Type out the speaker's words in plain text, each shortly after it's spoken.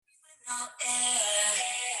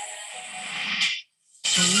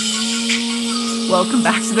Welcome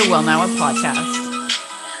back to the Well Now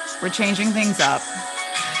podcast. We're changing things up.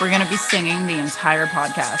 We're going to be singing the entire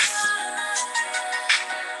podcast.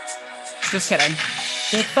 Just kidding.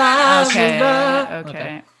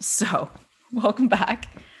 Okay. So, welcome back.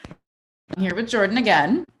 I'm here with Jordan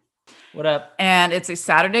again. What up? And it's a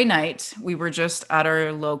Saturday night. We were just at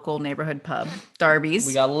our local neighborhood pub, Darby's.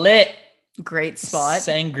 We got lit. Great spot.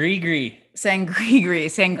 Sangria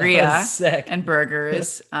and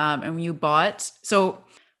burgers. And you bought. So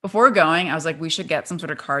before going, I was like, we should get some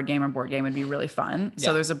sort of card game or board game. It'd be really fun. Yeah.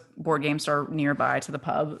 So there's a board game store nearby to the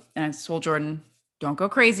pub. And I told Jordan, don't go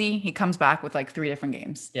crazy. He comes back with like 3 different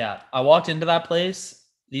games. Yeah. I walked into that place.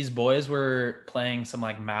 These boys were playing some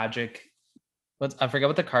like Magic. I forget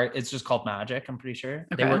what the card. It's just called Magic. I'm pretty sure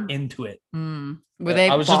they were into it.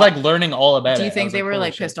 I was just like learning all about it. Do you think they were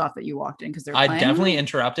like pissed off that you walked in because they're? I definitely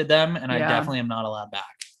interrupted them, and I definitely am not allowed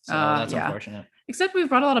back. So that's unfortunate. Except we've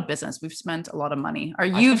brought a lot of business. We've spent a lot of money.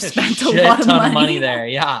 You've spent a lot of money there.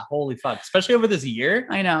 Yeah, holy fuck! Especially over this year.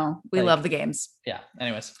 I know. We love the games. Yeah.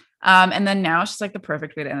 Anyways. And then now it's just like the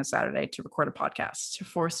perfect way to end a Saturday to record a podcast, to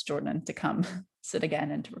force Jordan to come sit again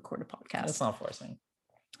and to record a podcast. That's not forcing.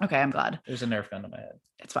 Okay, I'm glad. There's a Nerf gun in my head.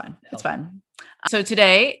 It's fine. It's fine. So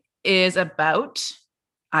today is about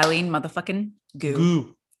Eileen motherfucking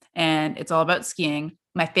Gu. And it's all about skiing.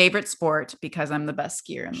 My favorite sport because I'm the best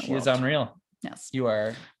skier in the world. She is unreal. Yes. You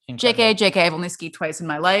are incredible. JK, I've only skied twice in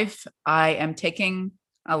my life. I am taking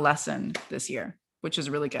a lesson this year, which is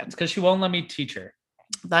really good. It's because she won't let me teach her.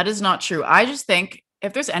 That is not true. I just think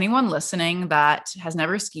if there's anyone listening that has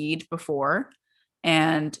never skied before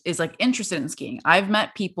and is like interested in skiing. I've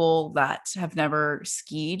met people that have never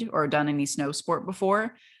skied or done any snow sport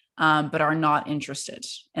before, but are not interested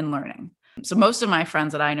in learning. So most of my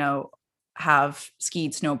friends that I know have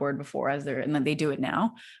skied snowboard before and then they do it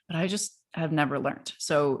now, but I just have never learned.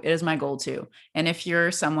 So it is my goal too. And if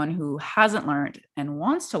you're someone who hasn't learned and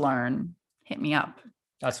wants to learn, hit me up.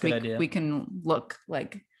 That's a good idea. We can look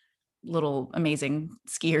like little amazing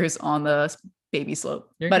skiers on the baby slope.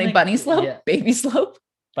 Bunny slope? Yeah. Baby slope?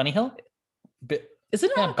 Bunny hill? Is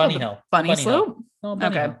it not Bunny hill? Bunny slope? No,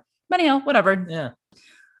 Bunny hill. Bunny hill, whatever. Yeah.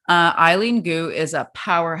 Eileen Gu is a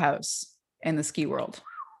powerhouse in the ski world,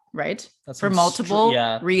 right? For multiple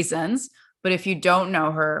reasons. But if you don't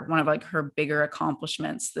know her, one of like her bigger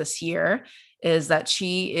accomplishments this year is that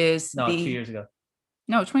she is 2 years ago.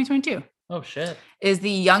 No, 2022. Oh shit. Is the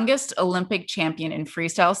youngest Olympic champion in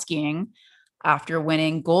freestyle skiing after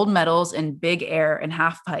winning gold medals in big air and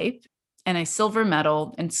half pipe and a silver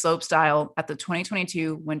medal in slopestyle at the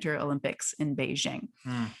 2022 Winter Olympics in Beijing.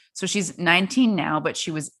 So she's 19 now, but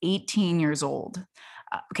she was 18 years old.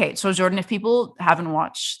 Okay, so Jordan, if people haven't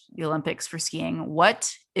watched the Olympics for skiing, what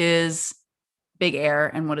is big air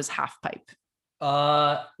and what is half pipe?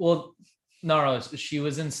 Well, no, she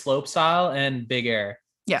was in slopestyle and big air.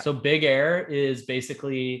 Yeah. So big air is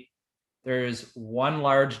basically there's one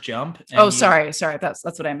large jump. Sorry. That's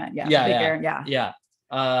what I meant. Yeah. Big air. Yeah.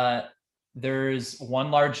 There's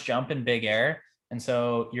one large jump in big air. And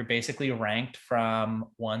so you're basically ranked from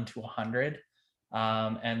 1 to 100.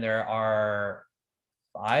 And there are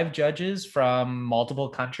 5 judges from multiple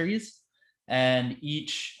countries. And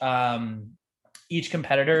each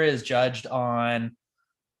competitor is judged on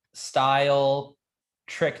style,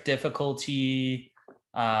 trick difficulty,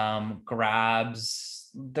 grabs.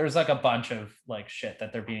 There's like a bunch of like shit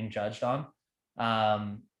that they're being judged on.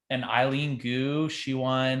 And Eileen Gu, she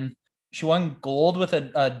won gold with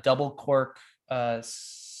a double cork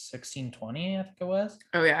 1620, I think it was.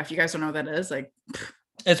 Oh yeah, if you guys don't know what that is, like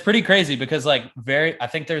it's pretty crazy because like I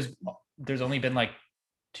think there's only been like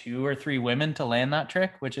 2 or 3 women to land that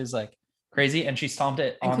trick, which is like crazy. And she stomped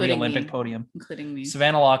it on the Olympic podium, including me.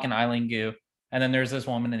 Savannah Locke and Eileen Gu. And then there's this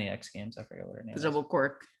woman in the X Games. I forget what her name is. Double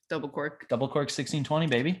cork 1620,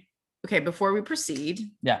 baby. Okay, before we proceed,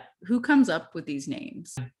 yeah, who comes up with these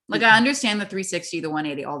names? Like I understand the 360, the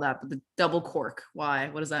 180, all that, but the double cork, why?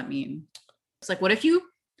 What does that mean? It's like, what if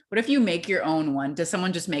you make your own one? Does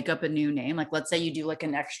someone just make up a new name? Like, let's say you do like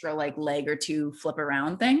an extra like leg or 2 flip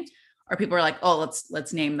around thing, or people are like, oh,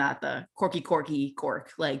 let's name that the corky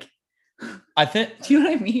cork. Like, I think. Do you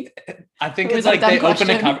know what I mean? I think it's like they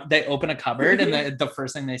open a cupboard, and the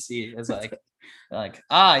first thing they see is like,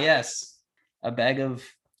 yes, a bag of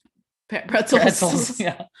pretzels.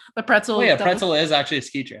 Yeah, the pretzel. Wait, a pretzel is actually a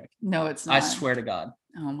ski trick. No, it's not. I swear to God.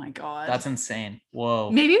 Oh my God, that's insane.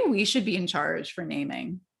 Whoa. Maybe we should be in charge for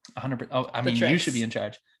naming. 100%. Oh, I mean, you should be in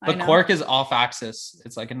charge. But cork is off axis.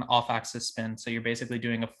 It's like an off axis spin. So you're basically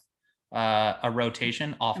doing a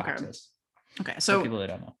rotation off axis. Okay, so for people that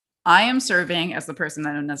don't know. I am serving as the person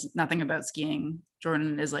that knows nothing about skiing.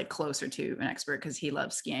 Jordan is like closer to an expert because he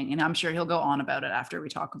loves skiing, and I'm sure he'll go on about it after we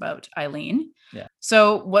talk about Eileen. Yeah.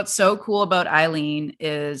 So, what's so cool about Eileen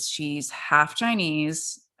is she's half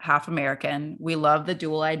Chinese, half American. We love the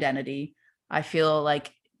dual identity. I feel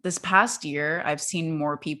like this past year, I've seen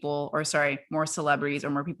more people, or sorry, more celebrities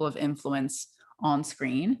or more people of influence on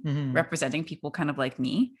screen Mhm. representing people kind of like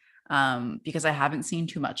me, because I haven't seen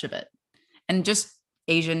too much of it. And just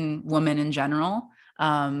Asian woman in general.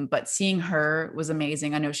 But seeing her was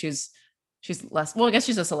amazing. I know she's less, well, I guess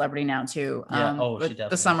she's a celebrity now too. Yeah. Oh, she But the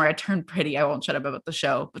definitely is. summer I turned pretty. I won't shut up about the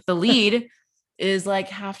show. But the lead is like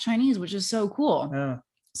half Chinese, which is so cool. Yeah.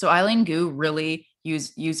 So Eileen Gu really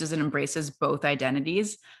uses and embraces both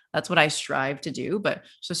identities. That's what I strive to do. But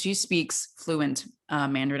so she speaks fluent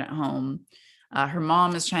Mandarin at home. Her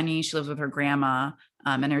mom is Chinese. She lives with her grandma,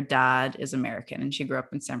 and her dad is American. And she grew up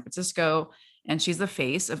in San Francisco. And she's the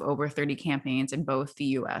face of over 30 campaigns in both the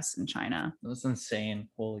US and China. That's insane.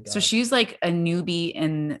 Holy So God. she's like a newbie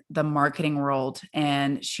in the marketing world,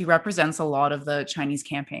 and she represents a lot of the Chinese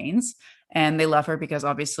campaigns. And they love her because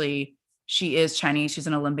obviously she is Chinese, she's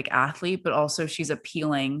an Olympic athlete, but also she's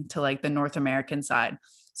appealing to like the North American side.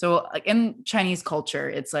 So like in Chinese culture,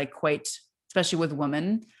 it's like quite, especially with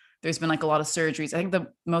women, there's been like a lot of surgeries. I think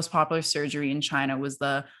the most popular surgery in China was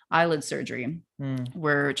the eyelid surgery, Mm,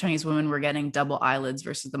 where Chinese women were getting double eyelids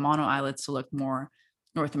versus the mono eyelids to look more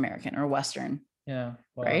North American or Western, yeah.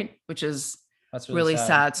 Wow. right? Which is That's really really sad.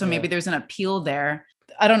 sad. So Yeah. maybe there's an appeal there.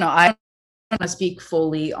 I don't know. I don't want to speak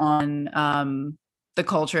fully on the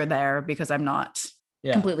culture there because I'm not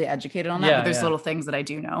Yeah. completely educated on that, but Yeah. there's Yeah. little things that I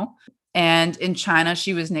do know. And in China,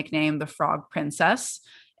 she was nicknamed the Frog Princess,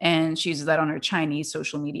 and she uses that on her Chinese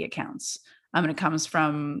social media accounts. And it comes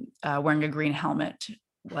from wearing a green helmet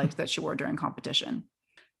like that she wore during competition.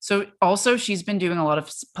 So also she's been doing a lot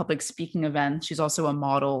of public speaking events. She's also a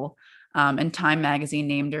model, and Time Magazine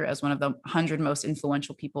named her as one of the 100 most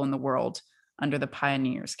influential people in the world under the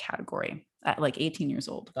pioneers category at like 18 years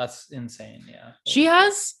old. That's insane. Yeah. She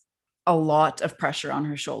has a lot of pressure on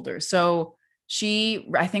her shoulders. So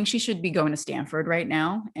I think she should be going to Stanford right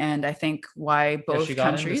now. And I think why Yeah. She both got into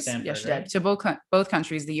countries, yes, Stanford, she did. right? So both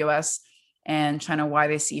countries, the US and China, why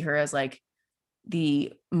they see her as like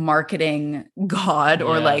the marketing god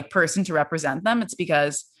or Yeah. like person to represent them. It's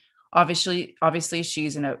because obviously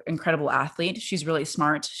she's an incredible athlete. She's really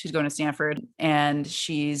smart. She's going to Stanford, and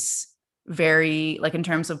she's very, like, in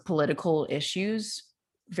terms of political issues,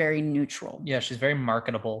 very neutral. Yeah. She's very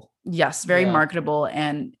marketable. Yes, very Yeah. marketable.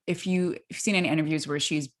 And if you've seen any interviews where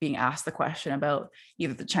she's being asked the question about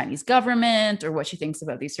either the Chinese government or what she thinks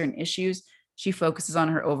about these certain issues, she focuses on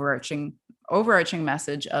her overarching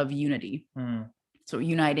message of unity. Mm. So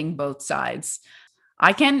uniting both sides.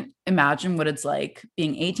 I can imagine what it's like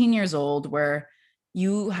being 18 years old where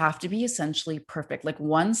you have to be essentially perfect. Like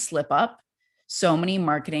one slip up, so many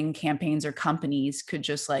marketing campaigns or companies could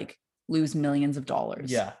just like lose millions of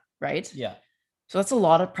dollars. Yeah. Right. Yeah. So that's a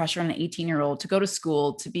lot of pressure on an 18-year-old to go to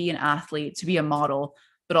school, to be an athlete, to be a model,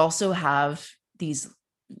 but also have these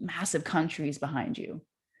massive countries behind you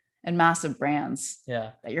and massive brands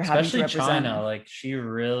Yeah. that you're having to Especially represent. China. Like she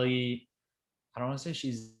really, I don't want to say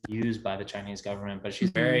she's used by the Chinese government, but she's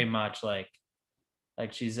Mhm. very much like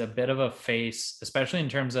she's a bit of a face, especially in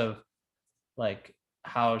terms of like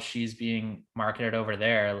how she's being marketed over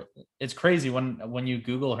there. It's crazy when you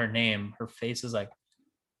Google her name, her face is like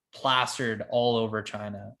plastered all over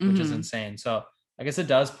China, which is Mhm. insane. So I guess it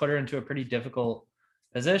does put her into a pretty difficult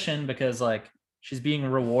position because like she's being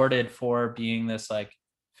rewarded for being this like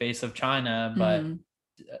face of China, but Mhm.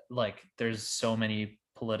 like there's so many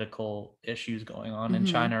political issues going on in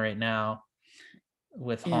Mhm. China right now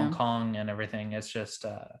with Hong Yeah. Kong and everything. It's just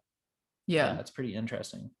Yeah. it's pretty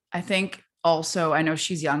interesting. I think also, I know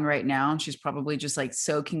she's young right now and she's probably just like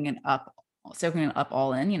soaking it up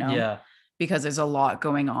all in, Yeah. because there's a lot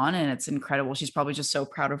going on and it's incredible. She's probably just so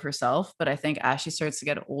proud of herself. But I think as she starts to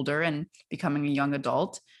get older and becoming a young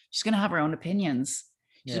adult, she's going to have her own opinions.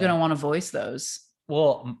 She's going Yeah. to want to voice those.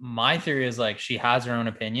 Well, my theory is like she has her own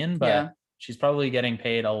opinion, but Yeah. she's probably getting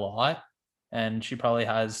paid a lot. And she probably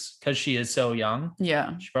has, because she is so young,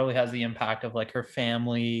 Yeah. she probably has the impact of like her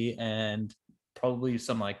family and probably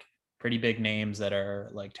some like pretty big names that are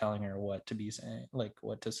like telling her what to be saying, like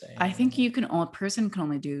what to say. I think a person can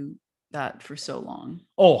only do that for so long.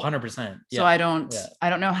 Oh, 100%. Yeah. So I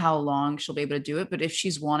don't know how long she'll be able to do it, but if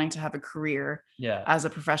she's wanting to have a career Yeah. as a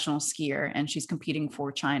professional skier and she's competing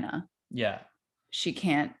for China, Yeah. she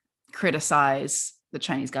can't criticize the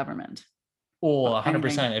Chinese government. Oh, Anything.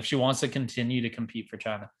 100%. If she wants to continue to compete for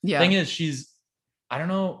China. Yeah. Thing is, I don't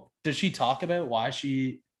know, does she talk about why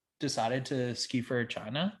she decided to ski for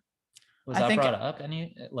China? Was I that think brought up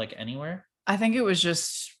anywhere? I think it was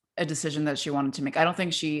just a decision that she wanted to make. I don't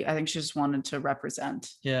think I think she just wanted to represent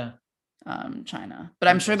Yeah. China. But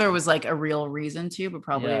I'm sure there Interesting. was like a real reason to, but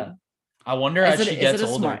probably Yeah. I wonder as she gets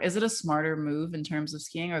older. is it a smarter move in terms of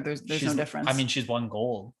skiing, or there's no I difference? mean, she's won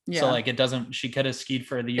gold. So Yeah. like it doesn't she could have skied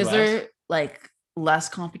for the Is US. there like less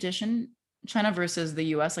competition China versus the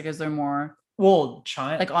US? Like is there more Well,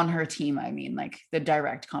 China, like on her team, I mean, like the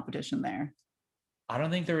direct competition there? I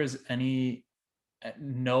don't think there was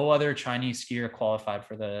no other Chinese skier qualified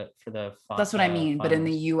for the That's what I mean. But in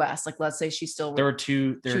the finals. US, like let's say she's still There were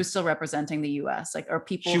two she there was still representing the US. Like are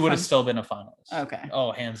people she would have from still been a finalist. okay.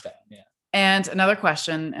 Oh, hands down. Yeah. And another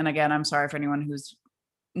question, and again, I'm sorry for anyone who's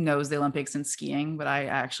knows the Olympics and skiing, but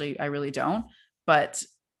I really don't. But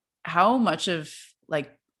how much of like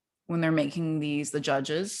when they're making the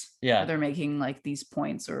judges, Yeah. they're making like these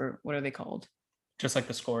points or what are they called? Just like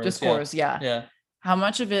the scores. Just scores, yeah. Yeah. How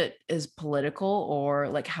much of it is political or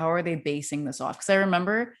like how are they basing this off? Because I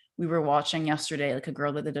remember we were watching yesterday like a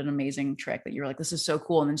girl that did an amazing trick that you were like, this is so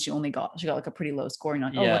cool. And then she got like a pretty low score. And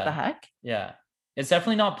you're like, oh, what the heck? Yeah. It's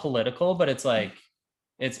definitely not political, but it's like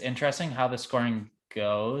it's interesting how the scoring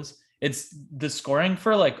goes. It's the scoring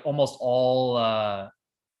for like almost all I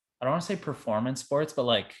don't want to say performance sports, but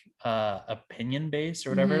like opinion based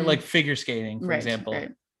or whatever, like figure skating, for example.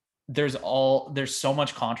 Right. There's so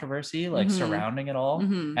much controversy like surrounding it all.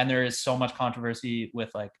 And there is so much controversy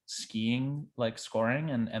with like skiing, like scoring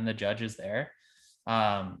and the judges there.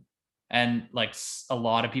 And like a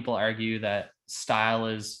lot of people argue that style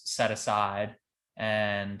is set aside.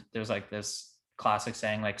 And there's like this classic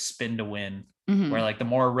saying like spin to win, where like the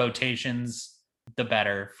more rotations, the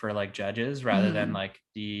better for like judges rather than like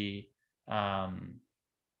the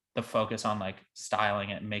focus on like styling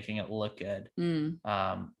it and making it look good,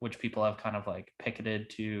 which people have kind of like picketed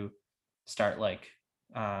to start like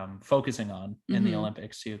focusing on in the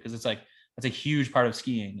Olympics too, because it's like that's a huge part of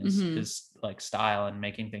skiing is like style and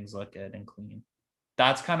making things look good and clean.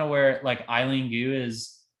 That's kind of where like Eileen Gu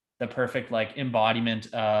is the perfect like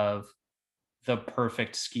embodiment of the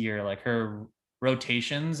perfect skier. Like her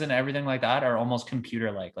rotations and everything like that are almost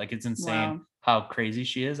computer like it's insane how crazy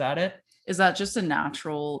she is at it. Is that just a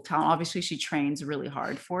natural talent? Obviously she trains really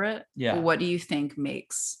hard for it. Yeah. But what do you think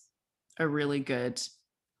makes a really good,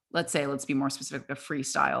 let's be more specific, a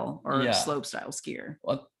freestyle or slope style skier?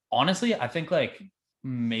 Well, honestly, I think like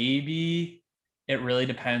maybe it really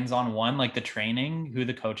depends on one, like the training, who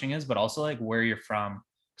the coaching is, but also like where you're from.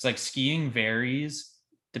 Because like skiing varies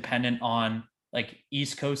dependent on like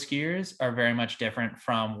East Coast skiers are very much different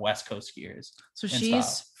from West Coast skiers. So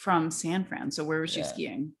she's from San Fran. So where was she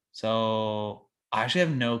skiing? So I actually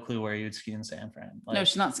have no clue where you'd ski in San Fran. Like, no,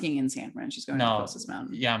 she's not skiing in San Fran. She's going to the closest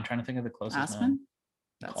mountain. Yeah, I'm trying to think of the closest Aspen? mountain.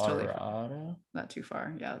 That's Colorado? Totally not too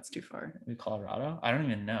far. Yeah, that's too far. Maybe Colorado? I don't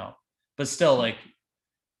even know. But still, like,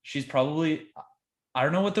 she's probably, I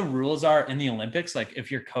don't know what the rules are in the Olympics. Like,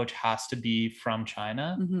 if your coach has to be from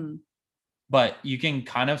China, but you can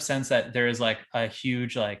kind of sense that there is like a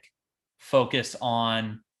huge like focus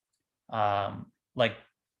on like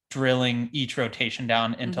drilling each rotation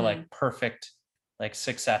down into like perfect like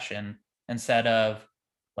succession, instead of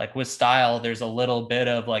like with style there's a little bit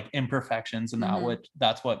of like imperfections, and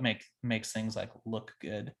that's what makes things like look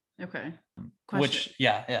good. Okay. Question.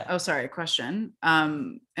 Oh, sorry, question.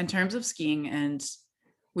 In terms of skiing, and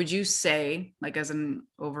would you say like as an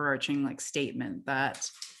overarching like statement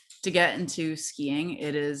that to get into skiing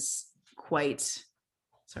it is quite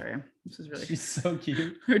this is really she's so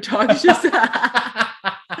cute. Her dog is just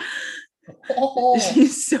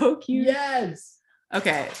she's so cute. Yes.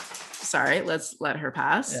 Okay, sorry, let's let her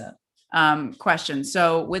pass. Question.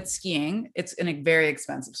 So with skiing, it's a very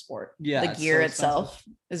expensive sport. The gear itself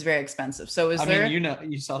is very expensive. So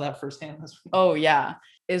you saw that firsthand this week. Oh yeah.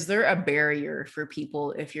 Is there a barrier for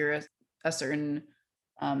people if you're a certain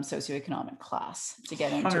socioeconomic class to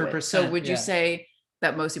get into 100%, it? So would you say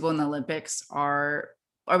that most people in the Olympics are,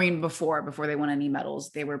 I mean, before they won any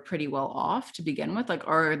medals, they were pretty well off to begin with? Like,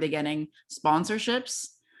 are they getting sponsorships?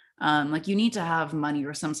 Like you need to have money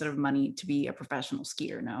or some sort of money to be a professional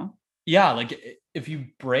skier, no? Yeah, like if you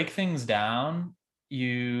break things down,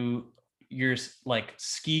 your like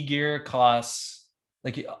ski gear costs,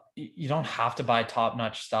 like you don't have to buy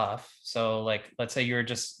top-notch stuff. So like let's say you're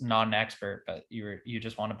just not an expert, but you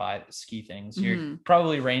just want to buy ski things. You're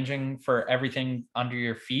probably ranging for everything under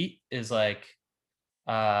your feet is like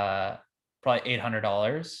probably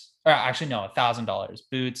 $800, or actually no, $1,000.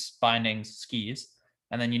 Boots, bindings, skis,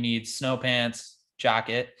 and then you need snow pants,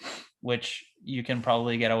 jacket, which you can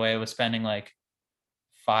probably get away with spending like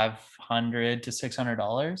 $500 to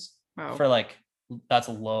 $600 Wow. for like, that's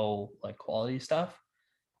low like quality stuff.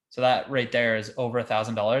 So that right there is over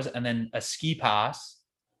 $1,000. And then a ski pass,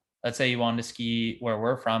 let's say you wanted to ski where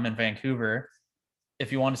we're from in Vancouver.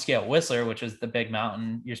 If you want to ski at Whistler, which is the big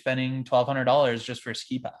mountain, you're spending $1,200 just for a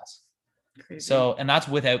ski pass. Crazy. So, and that's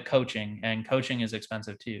without coaching, and coaching is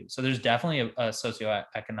expensive too. So there's definitely a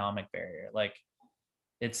socioeconomic barrier. Like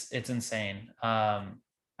it's insane. I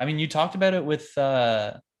mean, you talked about it with,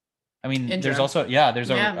 I mean, Indra. there's also, there's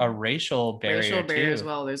a racial barrier too. as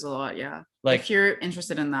well. There's a lot. Yeah. Like, if you're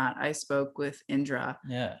interested in that, I spoke with Indra.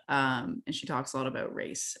 Yeah. And she talks a lot about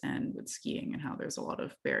race and with skiing and how there's a lot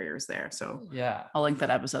of barriers there. So yeah, I'll link that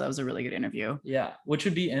episode. That was a really good interview. Yeah. Which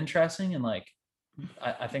would be interesting. And like,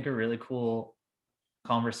 I think a really cool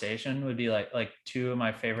conversation would be like two of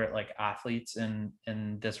my favorite like athletes in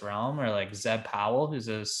this realm are like Zeb Powell, who's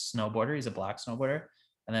a snowboarder. He's a black snowboarder.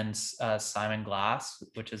 And then Simon Glass,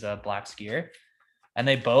 which is a black skier. And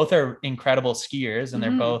they both are incredible skiers, and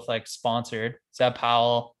they're both like sponsored. Zeb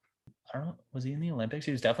Powell, I don't know, was he in the Olympics?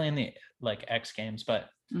 He was definitely in the like X Games, but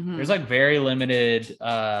there's like very limited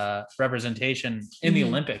representation in the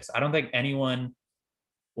Olympics. I don't think anyone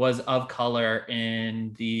was of color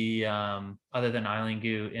in the other than Eileen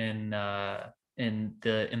Gu in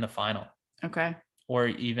the final. Okay. Or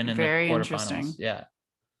even in very the quarterfinals. Interesting. Yeah.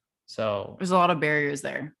 So there's a lot of barriers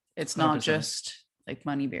there. It's not 100%. Just like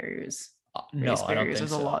money barriers. No, I don't think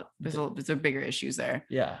there's so. a lot. There's a bigger issues there.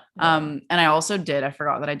 Yeah. And I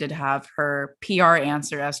forgot that I did have her PR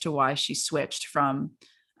answer as to why she switched from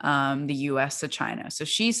the US to China. So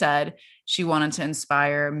she said she wanted to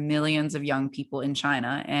inspire millions of young people in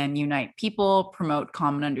China and unite people, promote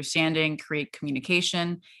common understanding, create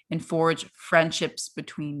communication, and forge friendships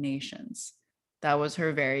between nations. That was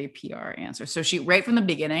her very PR answer. So she, right from the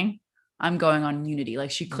beginning, I'm going on unity.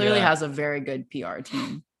 Like she clearly has a very good PR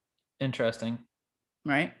team. Interesting.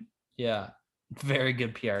 Right? Yeah. Very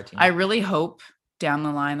good PR team. I really hope down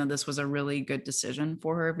the line that this was a really good decision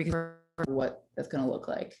for her, because what that's going to look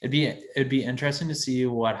like. It'd be interesting to see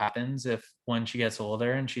what happens if when she gets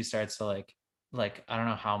older and she starts to like I don't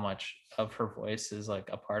know how much of her voice is like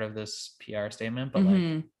a part of this PR statement, but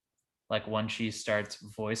like when she starts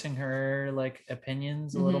voicing her like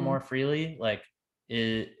opinions a little more freely, like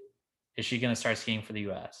is she going to start skiing for the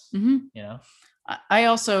US? You know?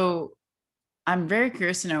 I'm very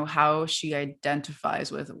curious to know how she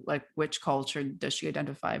identifies with, like, which culture does she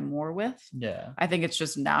identify more with? Yeah. I think it's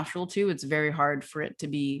just natural to. It's very hard for it to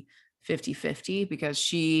be 50-50 because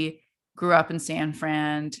she grew up in San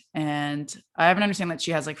Fran, and I have an understanding that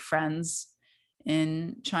she has like friends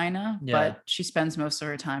in China, but she spends most of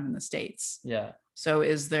her time in the States. Yeah. So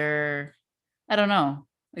is there, I don't know.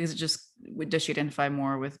 Like, is it just, does she identify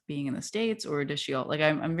more with being in the States, or does she like,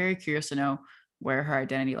 I'm very curious to know where her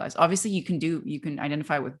identity lies. Obviously you can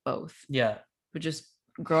identify with both. Yeah. But just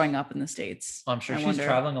growing up in the States. I'm sure she's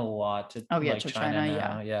traveling a lot to to China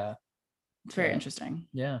now. Yeah. It's very interesting.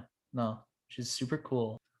 Yeah. No, she's super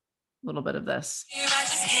cool. A little bit of this.